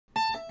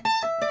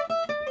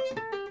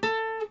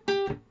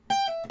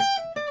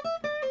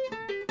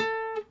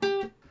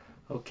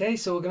Okay,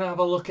 so we're going to have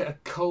a look at a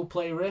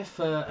Coldplay riff,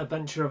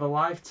 Adventure of a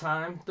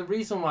Lifetime. The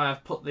reason why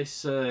I've put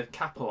this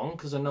capo on,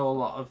 because I know a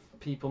lot of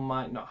people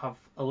might not have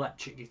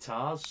electric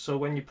guitars, so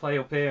when you play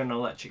up here an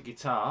electric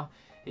guitar,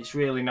 it's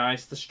really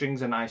nice, the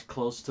strings are nice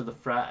close to the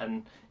fret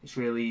and it's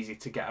really easy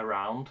to get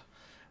around.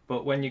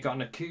 But when you've got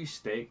an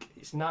acoustic,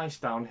 it's nice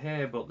down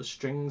here, but the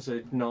strings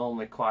are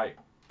normally quite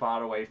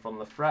far away from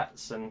the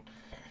frets and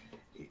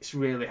it's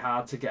really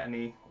hard to get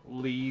any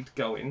lead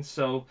going.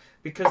 So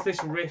because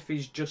this riff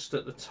is just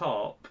at the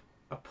top,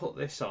 I put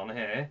this on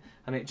here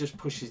and it just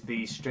pushes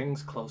these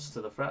strings close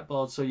to the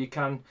fretboard, so you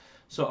can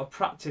sort of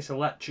practice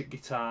electric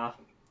guitar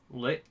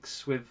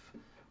licks with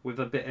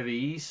a bit of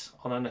ease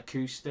on an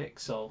acoustic.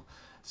 So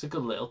it's a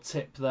good little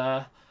tip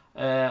there.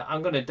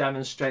 I'm going to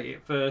demonstrate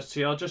it first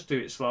here. I'll just do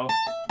it slow.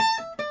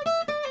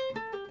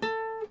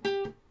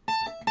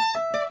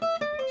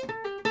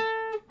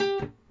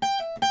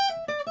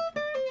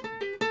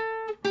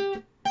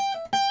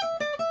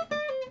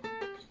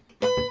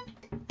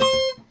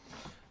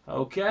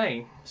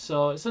 Okay,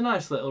 so it's a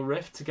nice little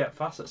riff to get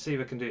fast. Let's see if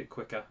I can do it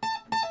quicker.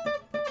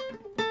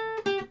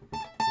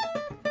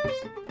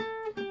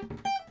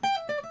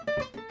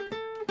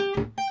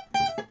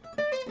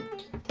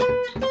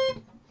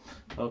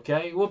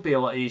 Okay, it would be a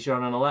lot easier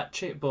on an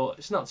electric, but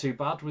it's not too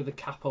bad with the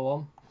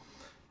capo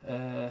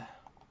on.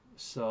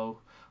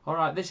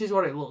 Alright, this is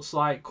what it looks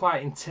like.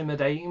 Quite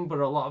intimidating, but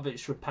a lot of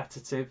it's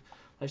repetitive.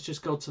 Let's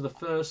just go to the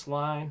first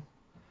line.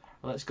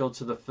 Let's go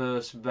to the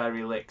first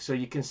very lick. So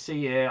you can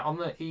see here on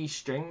the E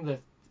string, the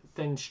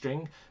thin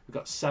string, we've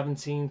got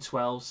 17,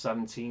 12,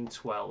 17,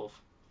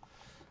 12.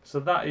 So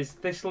that is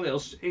this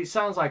little, it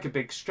sounds like a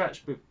big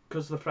stretch, but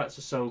because the frets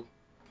are so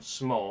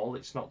small,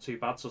 it's not too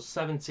bad. So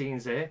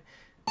 17's here,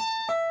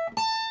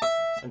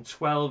 and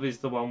 12 is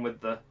the one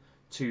with the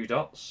 2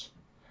 dots.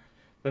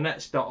 The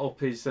next dot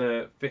up is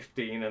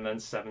 15 and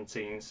then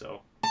 17,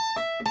 so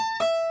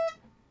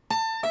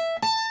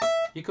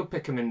you could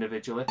pick them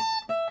individually.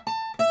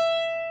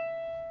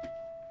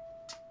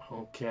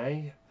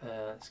 Okay,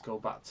 let's go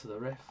back to the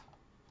riff.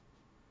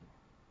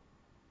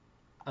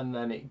 And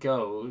then it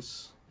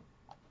goes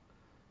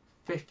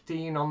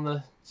 15 on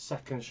the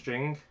second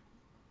string,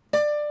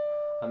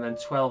 and then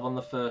 12 on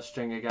the first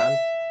string again,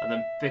 and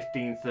then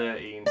 15,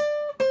 13.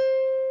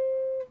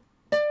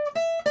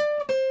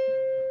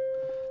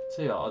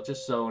 So yeah, I'll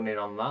just zone in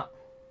on that.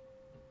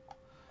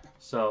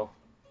 So,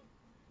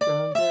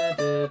 dun, dun,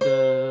 dun,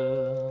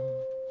 dun.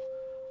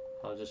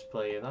 I'll just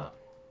play you that.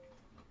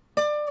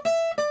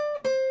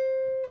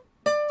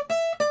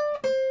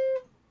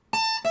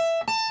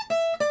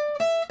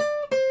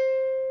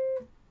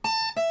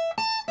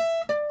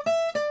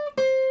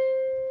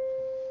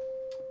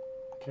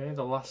 Okay,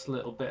 the last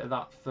little bit of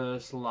that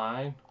first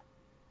line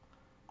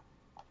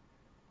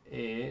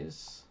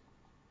is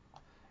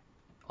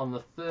on the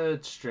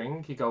third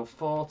string. You go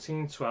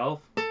 14, 12,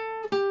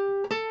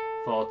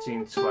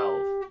 14,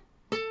 12.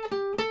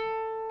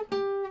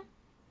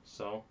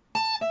 So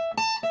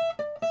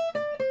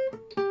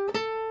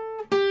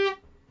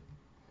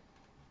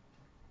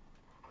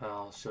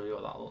I'll show you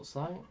what that looks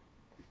like.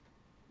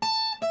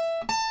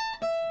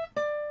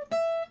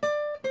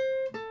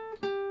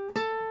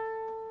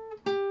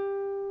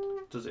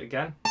 Does it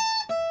again.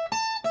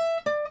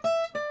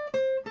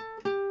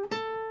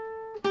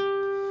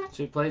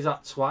 So it plays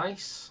that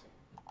twice.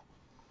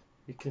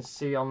 You can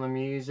see on the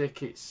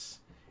music, it's,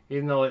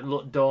 even though it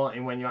looked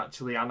daunting when you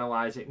actually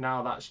analyse it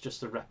now, that's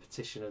just a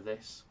repetition of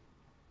this.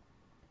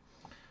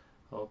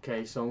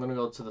 Okay, so I'm going to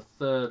go to the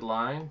third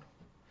line,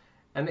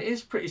 and it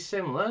is pretty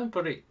similar,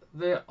 but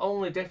the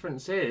only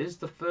difference is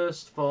the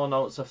first 4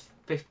 notes are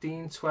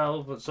 15,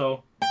 12,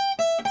 so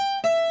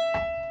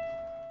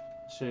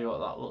I'll show you what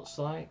that looks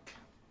like.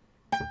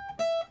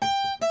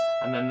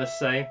 And then the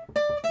same.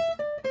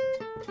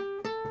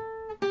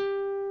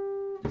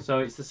 So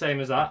it's the same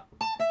as that.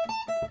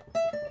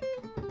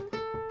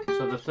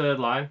 So the third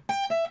line.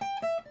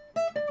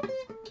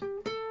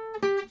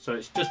 So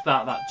it's just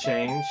that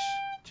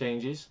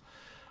changes.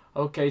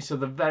 Okay, so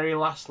the very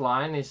last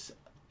line is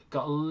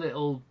got a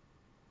little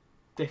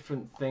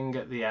different thing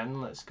at the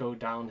end. Let's go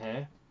down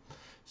here.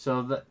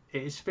 So that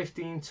it is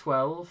 15,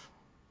 12.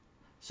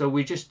 So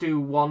we just do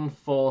 1,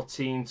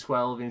 14,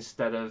 12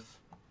 instead of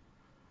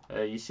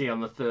you see on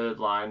the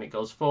third line it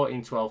goes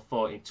 14, 12,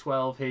 14,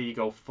 12. Here you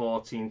go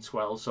 14,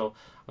 12. So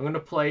I'm going to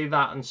play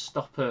that and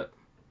stop at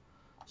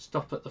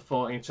the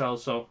 14,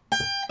 12. So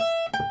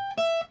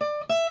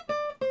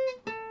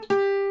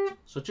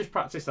just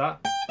practice that.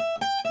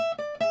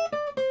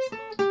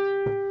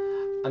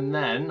 And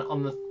then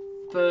on the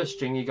first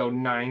string you go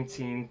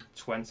 19,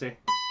 20.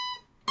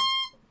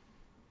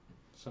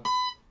 So,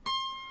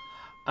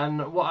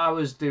 and what I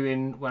was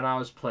doing when I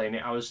was playing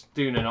it, I was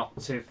doing an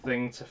octave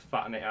thing to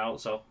fatten it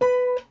out. So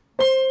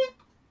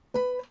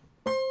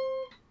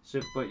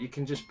but you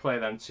can just play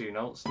them 2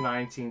 notes,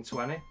 19,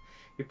 20.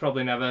 You've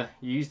probably never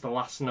used the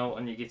last note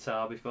on your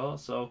guitar before,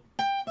 so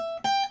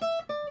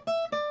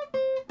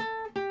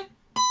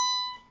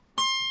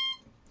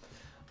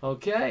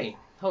Okay,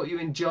 hope you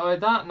enjoyed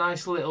that.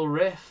 Nice little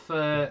riff.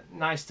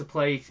 Nice to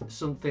play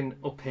something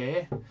up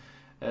here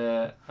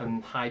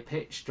and high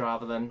pitched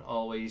rather than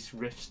always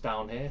riffs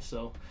down here.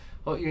 So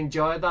hope you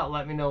enjoyed that.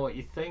 Let me know what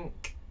you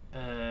think.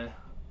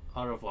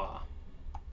 Au revoir.